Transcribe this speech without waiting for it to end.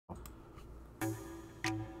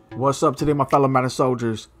What's up today, my fellow Madden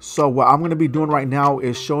soldiers? So what I'm going to be doing right now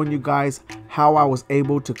is showing you guys how I was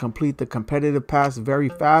able to complete the competitive pass very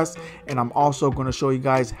fast, and I'm also going to show you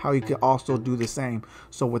guys how you can also do the same.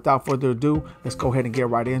 So without further ado, let's go ahead and get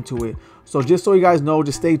right into it. So just so you guys know,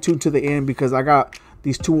 just stay tuned to the end because I got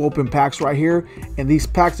these two open packs right here, and these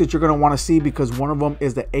packs that you're going to want to see because one of them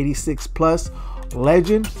is the 86 plus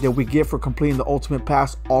legend that we get for completing the ultimate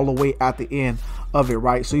pass all the way at the end of it,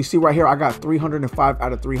 right? So you see right here, I got 305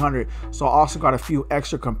 out of 300. So I also got a few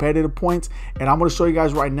extra competitive points, and I'm going to show you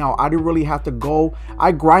guys right now. I didn't really have to go,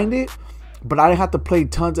 I grinded, but I didn't have to play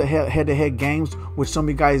tons of head-to-head games, which some of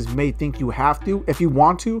you guys may think you have to. If you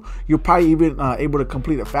want to, you're probably even able to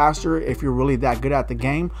complete it faster if you're really that good at the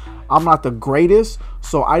game. I'm not the greatest,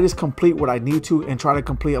 so I just complete what I need to and try to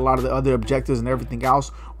complete a lot of the other objectives and everything else,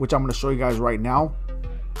 which I'm going to show you guys right now.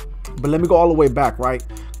 But let me go all the way back, right?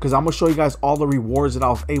 Because I'm going to show you guys all the rewards that I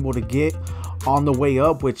was able to get on the way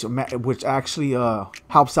up, which actually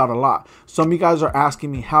helps out a lot. Some of you guys are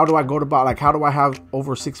asking me, how do I go about, like, how do I have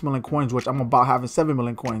over 6 million coins, which I'm about having 7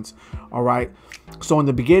 million coins. All right, so in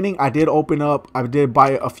the beginning I did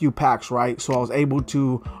buy a few packs, right? So I was able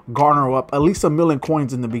to garner up at least 1 million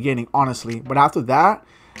coins in the beginning, honestly. But after that,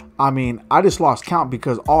 I mean, I just lost count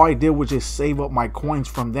because all I did was just save up my coins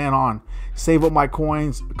from then on. Save up my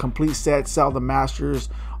coins, complete sets, sell the masters,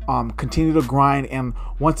 continue to grind. And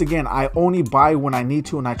once again, I only buy when I need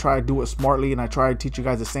to, and I try to do it smartly, and I try to teach you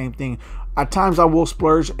guys the same thing. At times I will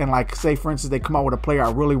splurge, and like, say for instance, they come out with a player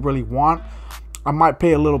I really want, I might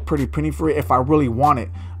pay a little pretty penny for it if I really want it.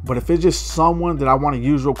 But if it's just someone that I want to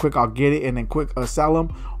use real quick, I'll get it and then quick sell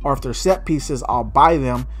them. Or if they're set pieces, I'll buy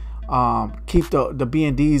them, keep the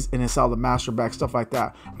B&Ds and then sell the master back, stuff like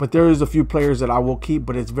that. But there is a few players that I will keep,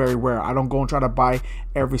 but it's very rare. I don't go and try to buy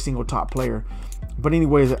every single top player. But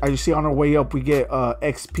anyways, as you see on our way up, we get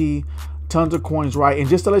XP, tons of coins, right? And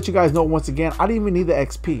just to let you guys know, once again, I didn't even need the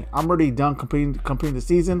XP. I'm already done completing the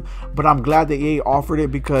season, but I'm glad that EA offered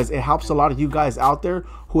it because it helps a lot of you guys out there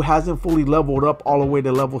who hasn't fully leveled up all the way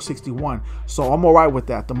to level 61. So I'm all right with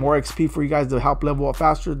that. The more XP for you guys to help level up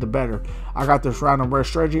faster, the better. I got this random rare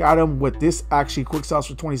strategy item with this actually quick sells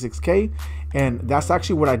for 26k, and that's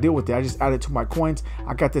actually what I did with it. I just added to my coins.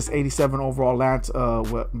 I got this 87 overall Lance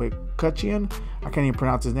McCutcheon. I can't even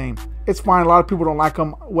pronounce his name. It's fine. A lot of people don't like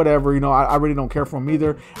him. Whatever, you know, I really don't care for him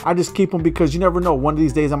either. I just keep him because you never know. One of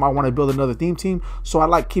these days I might want to build another theme team. So I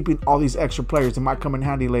like keeping all these extra players. It might come in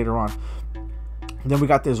handy later on. Then we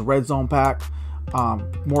got this red zone pack,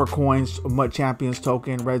 more coins, Mud Champions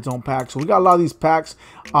token, red zone pack. So we got a lot of these packs.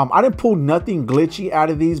 I didn't pull nothing glitchy out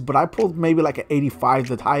of these, but I pulled maybe like an 85,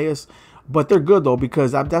 the highest. But they're good though,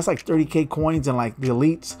 because that's like 30k coins, and like the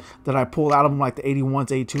elites that I pulled out of them, like the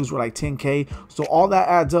 81s, 82s were like 10k. So all that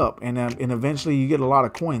adds up, and eventually you get a lot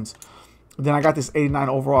of coins. Then I got this 89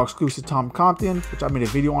 overall exclusive Tom Compton, which I made a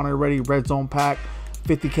video on already, red zone pack,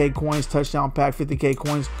 50k coins, touchdown pack, 50k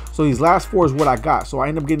coins. So these last four is what I got. So I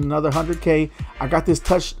ended up getting another 100k. I got this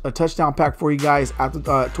touchdown pack for you guys after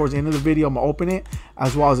towards the end of the video. I'm gonna open it,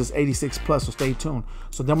 as well as this 86 plus. So stay tuned.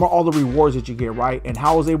 So them are all the rewards that you get, right? And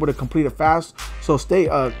how I was able to complete it fast. So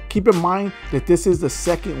keep in mind that this is the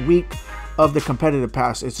second week of the competitive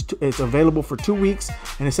pass. It's available for 2 weeks,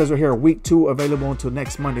 and it says right here week 2 available until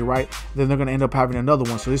next Monday, right? Then they're gonna end up having another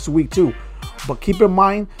one. So this is week 2. But keep in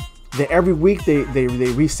mind that every week they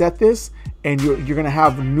reset this, and you're gonna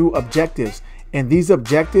have new objectives, and these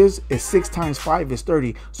objectives is 6 times 5 is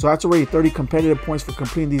 30. So that's already 30 competitive points for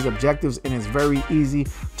completing these objectives, and it's very easy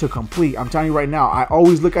to complete. I'm telling you right now, I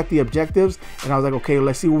always look at the objectives and I was like, okay,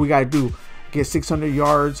 let's see what we gotta do. Get 600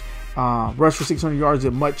 yards, rush for 600 yards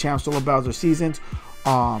at Mud Champ, Solo Battles, or Seasons,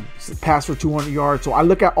 pass for 200 yards. So I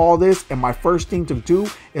look at all this, and my first thing to do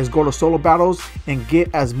is go to solo battles and get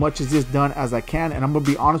as much of this done as I can. And I'm gonna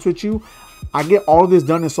be honest with you, I get all of this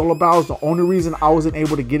done in solo battles. The only reason I wasn't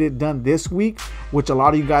able to get it done this week, which a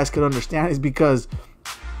lot of you guys could understand, is because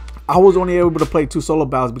I was only able to play 2 solo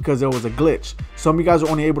battles because there was a glitch. Some of you guys are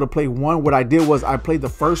only able to play 1. What I did was I played the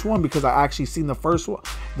first one because I actually seen the first one.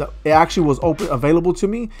 It actually was available to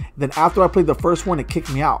me. Then after I played the first one, it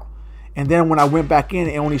kicked me out. And then when I went back in,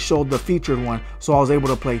 it only showed the featured one, so I was able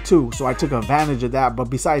to play 2. So I took advantage of that. But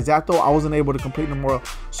besides that though, I wasn't able to complete no more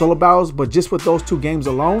solo battles. But just with those 2 games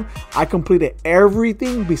alone, I completed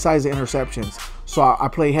everything besides the interceptions. So I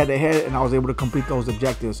played head to head, and I was able to complete those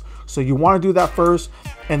objectives. So you want to do that first.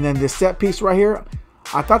 And then this set piece right here,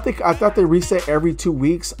 I thought they reset every 2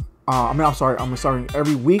 weeks. I'm sorry,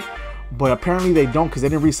 every week. But apparently they don't, because they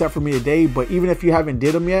didn't reset for me today. But even if you haven't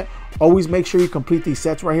did them yet, always make sure you complete these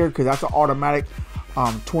sets right here, because that's an automatic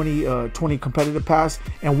 20 competitive pass.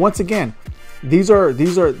 And once again, these right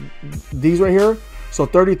here So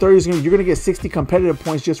 30-30 is you're gonna get 60 competitive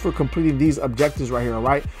points just for completing these objectives right here, all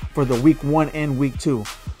right? For the week 1 and week 2.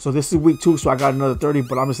 So this is week 2, so I got another 30,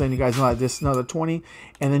 but I'm just letting you guys know that this is another 20,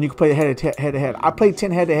 and then you can play head-to-head. I played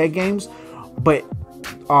 10 head-to-head games, but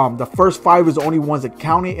the first 5 is the only ones that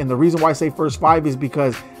counted, and the reason why I say first 5 is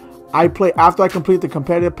because I play after I complete the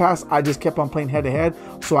competitive pass. I just kept on playing head-to-head,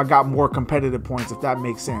 so I got more competitive points, if that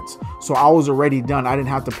makes sense. So I was already done. I didn't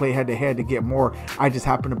have to play head-to-head to get more. I just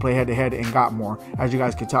happened to play head-to-head and got more. As you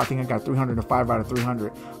guys can tell, I think I got 305 out of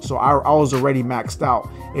 300. So I was already maxed out.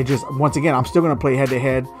 It just, once again, I'm still gonna play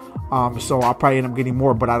head-to-head, so I'll probably end up getting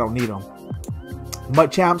more, but I don't need them.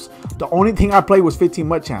 MUT Champs. The only thing I played was 15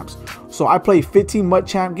 MUT Champs. So I played 15 MUT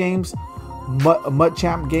Champ games. MUT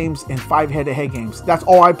Champ games and 5 head-to-head games. That's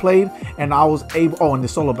all I played, and I was able. Oh, and the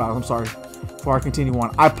solo battles. I'm sorry. Before I continue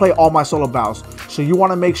on, I play all my solo battles. So you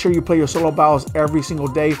want to make sure you play your solo battles every single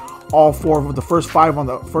day. All 4 of the first 5 on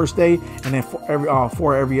the first day, and then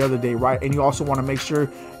 4 every other day, right? And you also want to make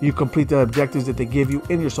sure you complete the objectives that they give you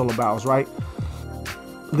in your solo battles, right?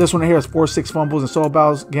 This one right here is 4-6 fumbles in solo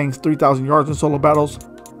battles, gains 3,000 yards in solo battles,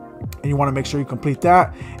 and you want to make sure you complete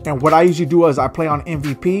that. And what I usually do is I play on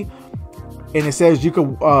MVP. And it says you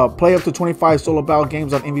can play up to 25 solo battle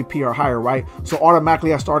games on MVP or higher, right? So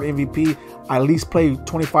automatically I start MVP. I at least play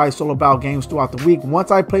 25 solo battle games throughout the week.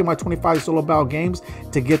 Once I play my 25 solo battle games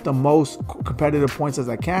to get the most competitive points as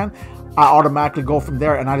I can, I automatically go from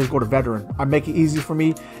there and I just go to veteran. I make it easy for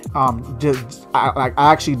me. I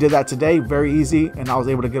actually did that today, very easy, and I was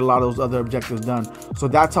able to get a lot of those other objectives done. So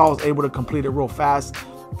that's how I was able to complete it real fast.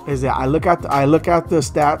 Is that I look at the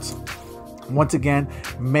stats. Once again,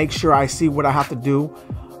 make sure I see what I have to do.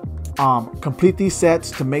 Complete these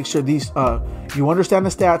sets to make sure these you understand the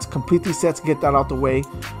stats. Complete these sets, get that out the way,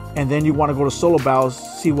 and then you want to go to solo battles,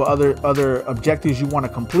 see what other objectives you want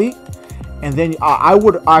to complete, and then I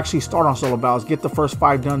would actually start on solo battles, get the first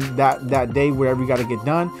 5 done that day, wherever you got to get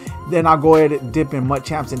done. Then I'll go ahead and dip in MUT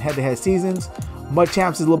Champs and head-to-head seasons. MUT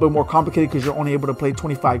Champs is a little bit more complicated because you're only able to play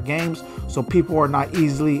 25 games, so people are not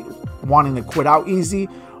easily wanting to quit out easy.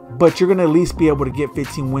 But you're going to at least be able to get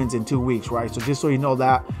 15 wins in 2 weeks, right? So just so you know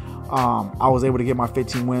that, I was able to get my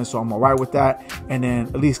 15 wins, so I'm all right with that. And then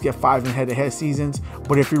at least get 5 in head-to-head seasons.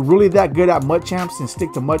 But if you're really that good at MUT Champs, and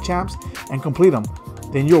stick to MUT Champs and complete them,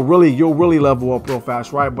 then you'll really level up real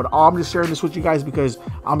fast, right? But I'm just sharing this with you guys because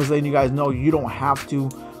I'm just letting you guys know you don't have to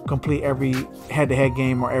complete every head-to-head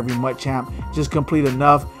game or every MUT Champ. Just complete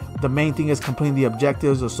enough. The main thing is completing the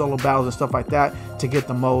objectives, the solo battles and stuff like that to get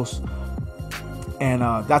the most. And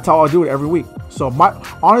that's how I do it every week. So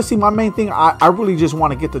honestly, my main thing, I really just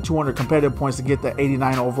want to get the 200 competitive points to get the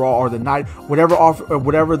 89 overall or the 90,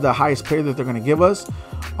 whatever the highest pay that they're going to give us.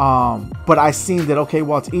 But I seen that, okay,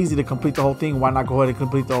 well, it's easy to complete the whole thing. Why not go ahead and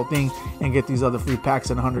complete the whole thing and get these other free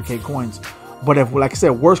packs and 100K coins? But if, like I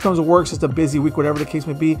said, worst comes to worst, it's a busy week, whatever the case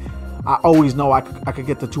may be, I always know I could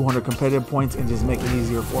get the 200 competitive points and just make it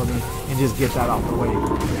easier for me and just get that out the way.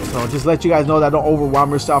 So just let you guys know that don't overwhelm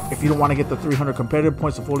yourself. If you don't want to get the 300 competitive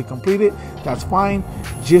points to fully complete it, that's fine.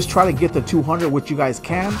 Just try to get the 200, which you guys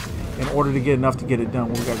can, in order to get enough to get it done.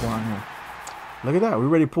 What we got going on here? Look at that.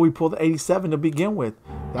 We pulled the 87 to begin with.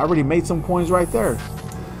 I already made some coins right there.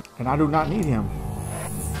 And I do not need him.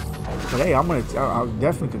 But hey, I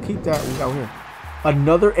definitely could keep that. We got here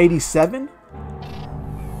another 87.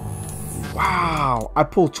 Wow, I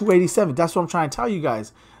pulled 287. That's what I'm trying to tell you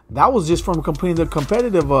guys. That was just from completing the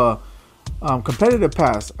competitive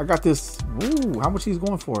pass. I got this. Ooh, how much he's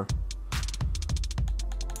going for?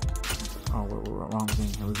 Oh, we're wrong thing.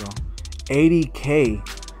 Here we go. 80K.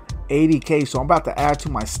 80K. So I'm about to add to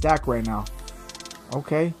my stack right now.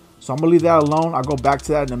 Okay. So I'm going to leave that alone. I'll go back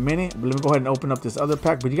to that in a minute. But let me go ahead and open up this other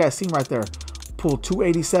pack. But you guys see right there. Pull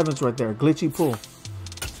 287s right there. Glitchy pull.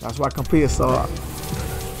 That's what I completed. So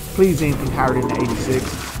please anything higher than the 86.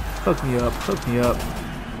 Hook me up. Hook me up.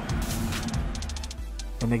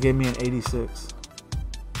 And they gave me an 86.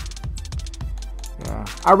 Yeah.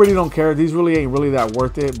 I really don't care. These really ain't really that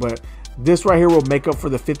worth it. But this right here will make up for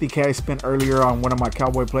the 50K I spent earlier on one of my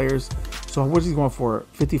Cowboy players. So what's he going for?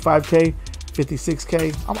 55K?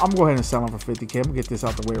 56K. I'm gonna go ahead and sell them for 50K. I'm gonna get this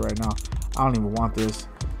out the way right now. I don't even want this.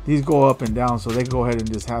 These go up and down, so they can go ahead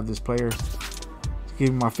and just have this player. Give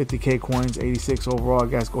me my 50K coins, 86 overall.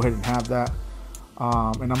 Guys, go ahead and have that.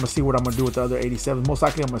 And I'm gonna see what I'm gonna do with the other 87s. Most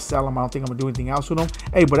likely I'm gonna sell them. I don't think I'm gonna do anything else with them.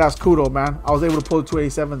 Hey, but that's cool though, man. I was able to pull the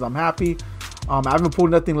 287s. I'm happy. I haven't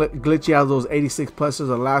pulled nothing glitchy out of those 86 pluses.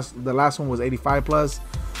 The last one was 85 plus.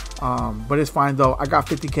 But it's fine though. I got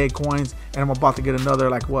 50K coins, and I'm about to get another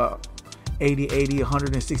like what? 80,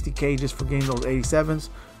 160K just for getting those 87s.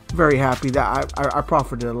 Very happy that I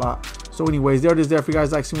profited a lot. So So anyways, there it is there. If you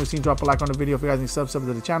guys like seeing what seen, drop a like on the video. If you guys need sub to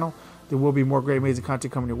the channel, there will be more great amazing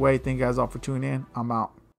content coming your way. Thank you guys all for tuning in. I'm out.